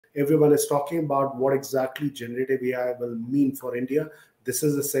Everyone is talking about what exactly generative AI will mean for India. This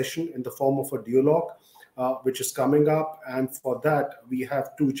is a session in the form of a duologue, which is coming up. And for that, we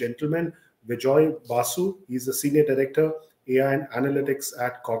have two gentlemen. Vijoy Basu, he's the Senior Director, AI and Analytics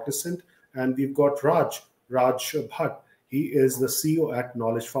at Cognizant. And we've got Raj Bhatt. He is the CEO at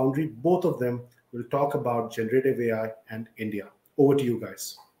Knowledge Foundry. Both of them will talk about generative AI and India. Over to you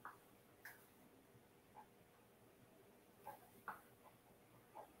guys.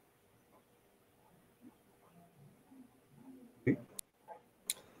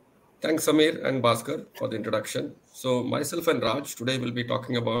 Thanks, Samir and Bhaskar, for the introduction. So myself and Raj today will be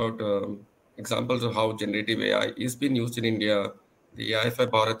talking about examples of how generative AI is being used in India, the AI for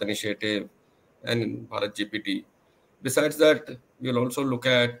Bharat initiative, and Bharat GPT. Besides that, we'll also look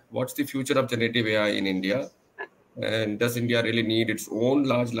at what's the future of generative AI in India, and does India really need its own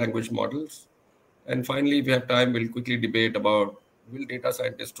large language models? And finally, if we have time, we'll quickly debate about, will data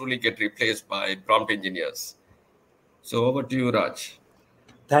scientists truly get replaced by prompt engineers? So over to you, Raj.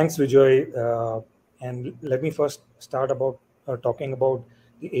 Thanks, Vijoy. And let me first start about talking about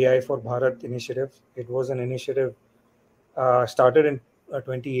the AI for Bharat initiative. It was an initiative started in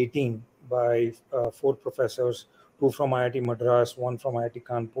 2018 by 4 professors, 2 from IIT Madras, 1 from IIT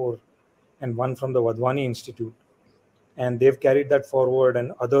Kanpur, and 1 from the Wadhwani Institute. And they've carried that forward,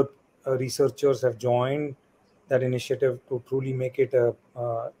 and other researchers have joined that initiative to truly make it a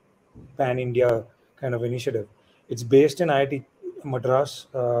pan-India kind of initiative. It's based in IIT Madras.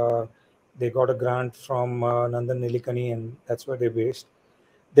 They got a grant from Nandan Nilikani, and that's where they're based.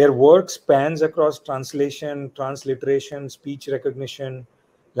 Their work spans across translation, transliteration, speech recognition,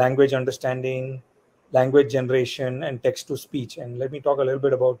 language understanding, language generation, and text-to-speech. And let me talk a little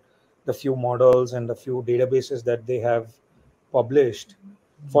bit about the few models and the few databases that they have published.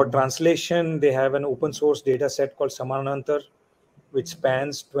 For translation, they have an open source data set called Samanantar, which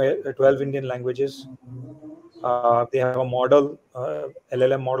spans 12 Indian languages. They have a model,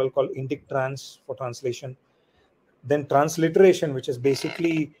 LLM model called IndicTrans for translation. Then transliteration, which is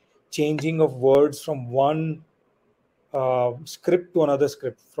basically changing of words from one script to another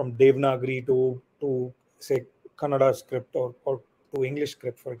script, from Devanagari to say Kannada script or to English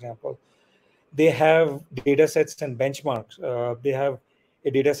script, for example. They have data sets and benchmarks. They have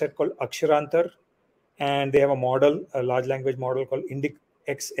a data set called Aksharantar, and they have a model, a large language model called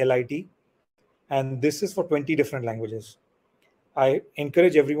IndicXLIT. And this is for 20 different languages. I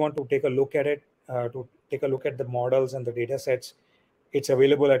encourage everyone to take a look at it, to take a look at the models and the data sets. It's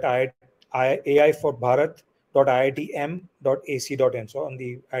available at aiforBharat.iitm.ac.in, so on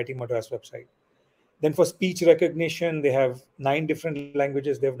the IIT Madras website. Then for speech recognition, they have 9 different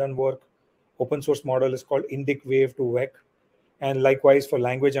languages they've done work. Open source model is called IndicWave to WEC. And likewise, for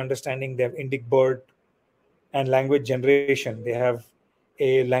language understanding, they have IndicBird. And language generation, they have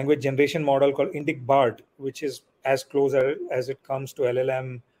a language generation model called IndicBard, which is as close as it comes to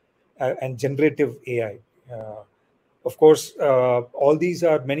LLM and generative AI. Of course,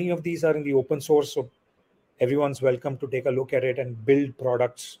 many of these are in the open source, so everyone's welcome to take a look at it and build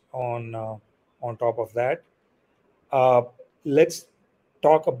products on top of that. Let's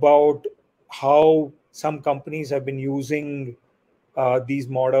talk about how some companies have been using these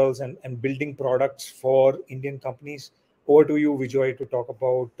models and building products for Indian companies. Over to you, Vijoy, to talk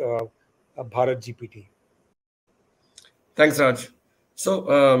about Bharat GPT. Thanks, Raj. So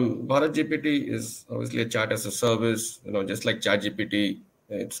Bharat GPT is obviously a chat as a service, just like ChatGPT.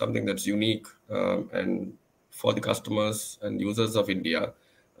 It's something that's unique and for the customers and users of India.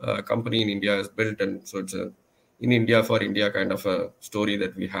 A company in India is built, and so it's a in India for India kind of a story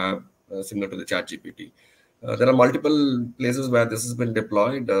that we have similar to the ChatGPT. There are multiple places where this has been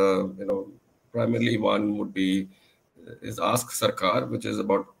deployed. Primarily one would be is Ask Sarkar, which is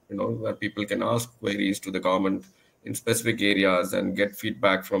about where people can ask queries to the government in specific areas and get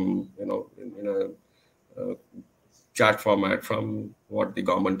feedback from in a chat format from what the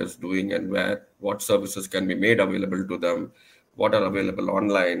government is doing and what services can be made available to them, what are available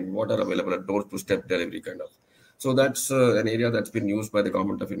online, what are available at door-to-step delivery kind of. So that's an area that's been used by the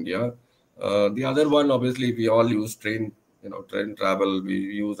government of India. The other one, obviously, we all use train travel. We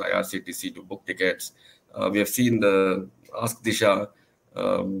use IRCTC to book tickets. We have seen the Ask Disha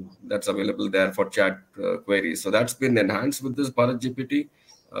that's available there for chat queries. So that's been enhanced with this Bharat GPT,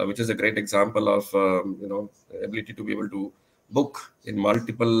 which is a great example of ability to be able to book in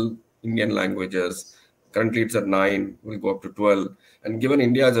multiple Indian languages. Currently, it's at 9. We'll go up to 12. And given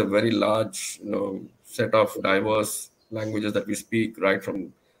India is a very large set of diverse languages that we speak, right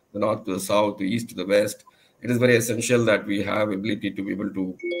from the north to the south, the east to the west, it is very essential that we have ability to be able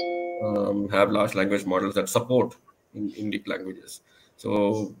to have large language models that support in Indic languages.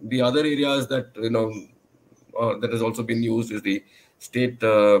 So the other areas that that has also been used is the state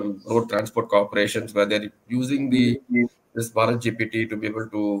road transport corporations, where they're using this Bharat GPT to be able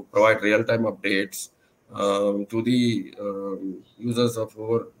to provide real-time updates to the users of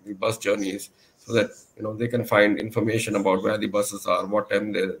over the bus journeys, so that they can find information about where the buses are, what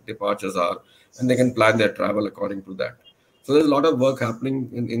time their departures are, and they can plan their travel according to that. So there's a lot of work happening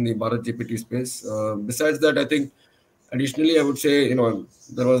in the Bharat GPT space. Besides that, I think additionally, I would say,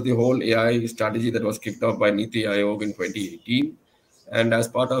 there was the whole AI strategy that was kicked off by Niti Aayog in 2018. And as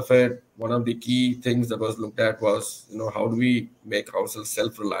part of it, one of the key things that was looked at was, how do we make ourselves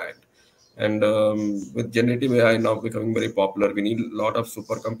self-reliant? And with generative AI now becoming very popular, we need a lot of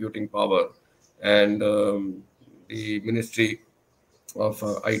supercomputing power. And the Ministry of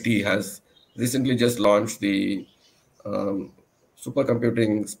IT has recently just launched the um,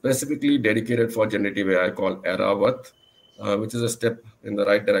 supercomputing specifically dedicated for generative AI called Eravat, which is a step in the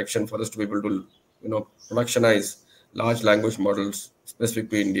right direction for us to be able to, productionize large language models specific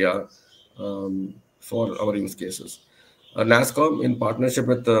to India for our use cases. NASSCOM, in partnership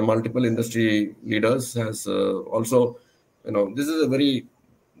with multiple industry leaders, has also, this is a very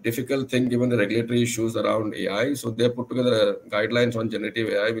difficult thing given the regulatory issues around AI. So they put together guidelines on generative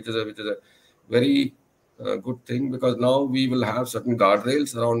AI, which is a very good thing, because now we will have certain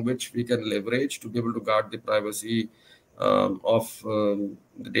guardrails around which we can leverage to be able to guard the privacy of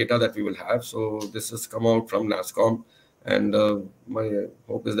the data that we will have. So this has come out from NASSCOM, and my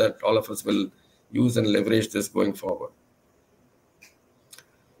hope is that all of us will use and leverage this going forward.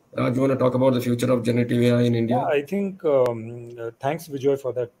 Raj, you want to talk about the future of generative AI in India? Yeah, I think thanks, Vijoy,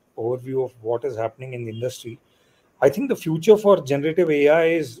 for that overview of what is happening in the industry. I think the future for generative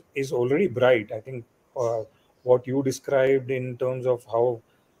AI is already bright. I think what you described in terms of how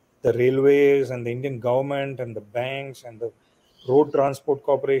the railways and the Indian government and the banks and the road transport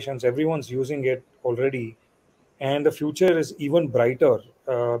corporations, everyone's using it already, and the future is even brighter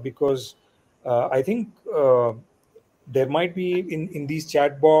because I think there might be in these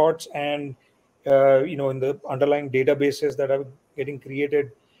chatbots and in the underlying databases that are getting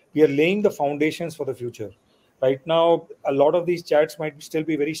created, we are laying the foundations for the future. Right now, a lot of these chats might still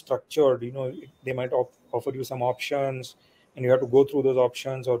be very structured. They might offer you some options, and you have to go through those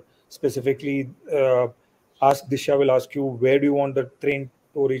options, or specifically ask Disha will ask you, where do you want the train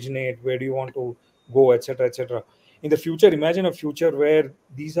to originate, where do you want to go, etc., etc. In the future, imagine a future where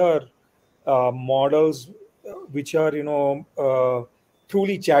these are models which are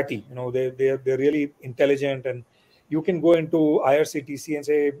truly chatty. They're really intelligent, and you can go into IRCTC and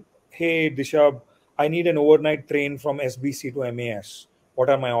say, hey Dishab, I need an overnight train from SBC to MAS. What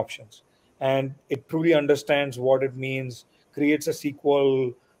are my options? And it truly understands what it means, creates a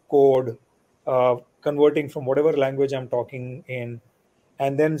SQL code, converting from whatever language I'm talking in,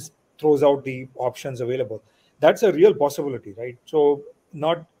 and then throws out the options available. That's a real possibility, right? So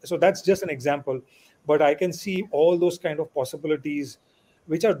that's just an example, but I can see all those kind of possibilities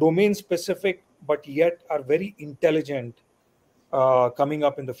which are domain specific but yet are very intelligent coming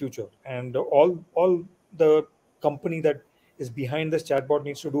up in the future. And all the company that is behind this chatbot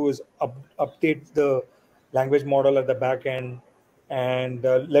needs to do is update the language model at the back end and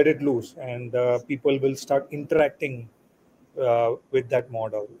let it loose, and people will start interacting with that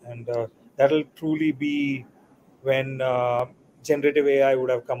model, and that'll truly be when generative AI would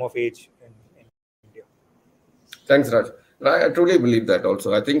have come of age in India. Thanks, Raj. I truly believe that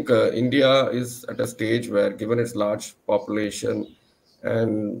also. I think India is at a stage where, given its large population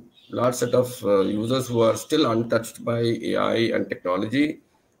and large set of users who are still untouched by AI and technology,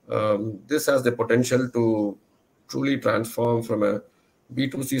 this has the potential to truly transform from a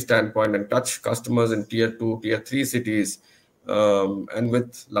B2C standpoint and touch customers in tier 2, tier 3 cities, and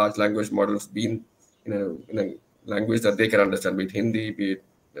with large language models being in a language that they can understand, be it Hindi, be it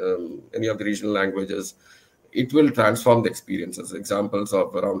any of the regional languages. It will transform the experiences. Examples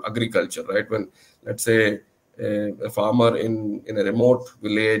of around agriculture, right? When, let's say, a farmer in a remote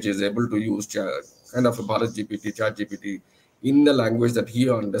village is able to use kind of a Bharat GPT, Chat GPT, in the language that he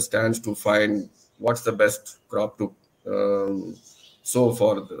understands, to find what's the best crop to sow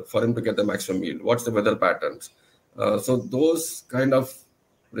for him to get the maximum yield. What's the weather patterns? So those kind of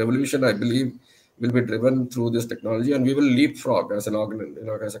revolution, I believe, will be driven through this technology, and we will leapfrog as an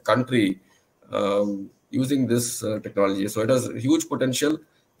as a country using this technology. So it has huge potential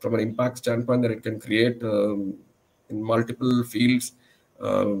from an impact standpoint that it can create in multiple fields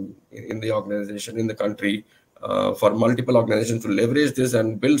in the organization, in the country, for multiple organizations to leverage this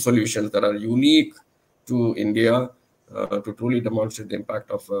and build solutions that are unique to India to truly demonstrate the impact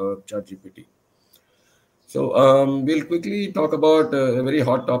of ChatGPT. So we'll quickly talk about a very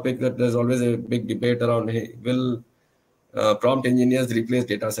hot topic that there's always a big debate around. Hey, will prompt engineers replace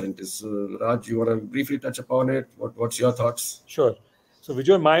data scientists? Raj, you want to briefly touch upon it? What's your thoughts? Sure. So,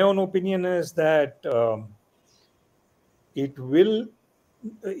 Vijoy, my own opinion is that it will,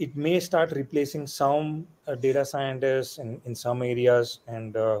 it may start replacing some data scientists in some areas.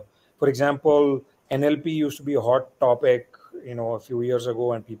 And for example, NLP used to be a hot topic, a few years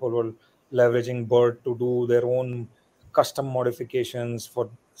ago, and people were leveraging BERT to do their own custom modifications for,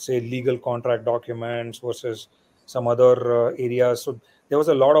 say, legal contract documents versus some other areas. So there was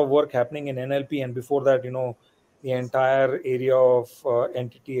a lot of work happening in NLP, and before that, the entire area of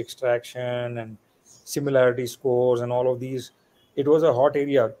entity extraction and similarity scores and all of these, it was a hot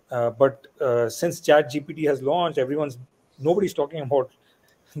area. But since ChatGPT has launched, nobody's talking about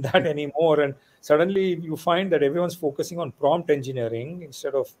that anymore. And suddenly you find that everyone's focusing on prompt engineering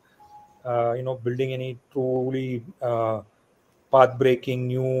instead of building any truly path-breaking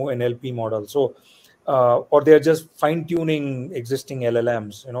new NLP model. So or they're just fine-tuning existing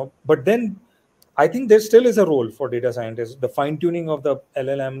LLMs. But then I think there still is a role for data scientists. The fine-tuning of the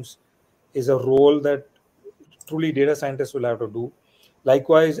LLMs is a role that truly data scientists will have to do.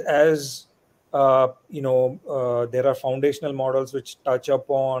 Likewise, as there are foundational models which touch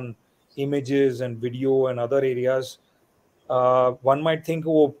upon images and video and other areas. One might think,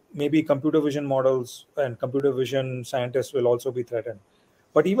 oh, maybe computer vision models and computer vision scientists will also be threatened.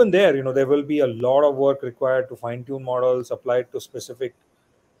 But even there, there will be a lot of work required to fine-tune models, apply it to specific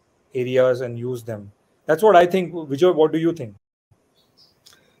areas and use them. That's what I think. Vijay, what do you think?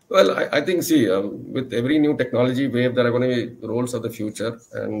 Well, I think, see, with every new technology wave, there are going to be roles of the future.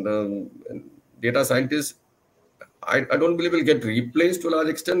 And data scientists, I don't believe will get replaced to a large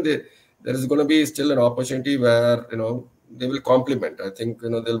extent. There is going to be still an opportunity where, they will complement. I think,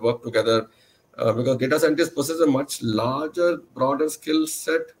 they'll work together because data scientists possess a much larger, broader skill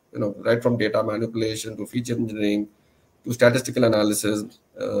set, right from data manipulation to feature engineering to statistical analysis.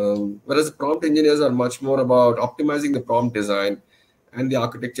 Whereas prompt engineers are much more about optimizing the prompt design and the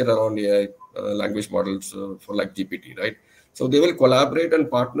architecture around AI language models for like GPT, right? So they will collaborate and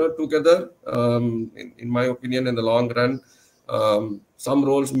partner together. In my opinion, in the long run, some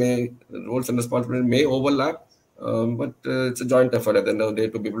roles and responsibilities may overlap, but it's a joint effort at the end of the day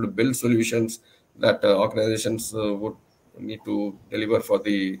to be able to build solutions that organizations would need to deliver for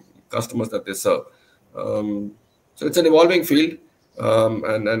the customers that they serve. So it's an evolving field,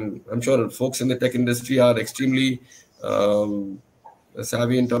 and I'm sure folks in the tech industry are extremely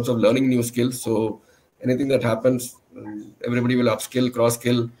savvy in terms of learning new skills. So anything that happens, everybody will upskill,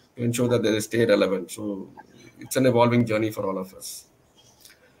 cross-skill to ensure that they stay relevant. So it's an evolving journey for all of us.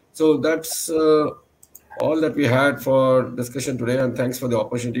 So that's all that we had for discussion today, and thanks for the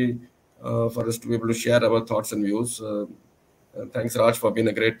opportunity for us to be able to share our thoughts and views. And thanks, Raj, for being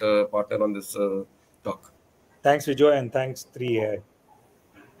a great partner on this talk. Thanks, Vijoy, and thanks, 3AI.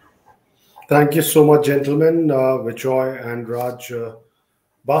 Thank you so much, gentlemen, Vijoy and Raj.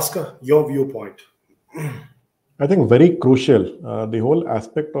 Bhaskar, your viewpoint. I think very crucial, the whole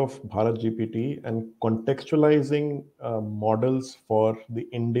aspect of Bharat GPT and contextualizing models for the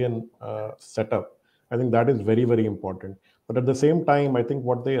Indian setup. I think that is very, very important. But at the same time, I think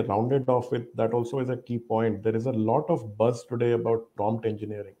what they rounded off with, that also is a key point. There is a lot of buzz today about prompt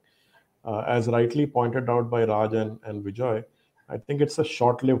engineering. As rightly pointed out by Raj and Vijoy, I think it's a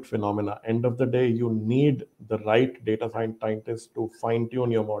short-lived phenomena. End of the day, you need the right data scientists to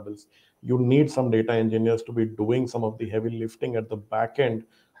fine-tune your models. You need some data engineers to be doing some of the heavy lifting at the back end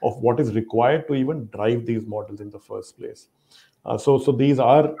of what is required to even drive these models in the first place. So these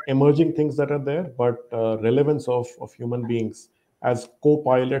are emerging things that are there, but relevance of human beings as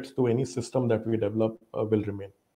co-pilots to any system that we develop will remain.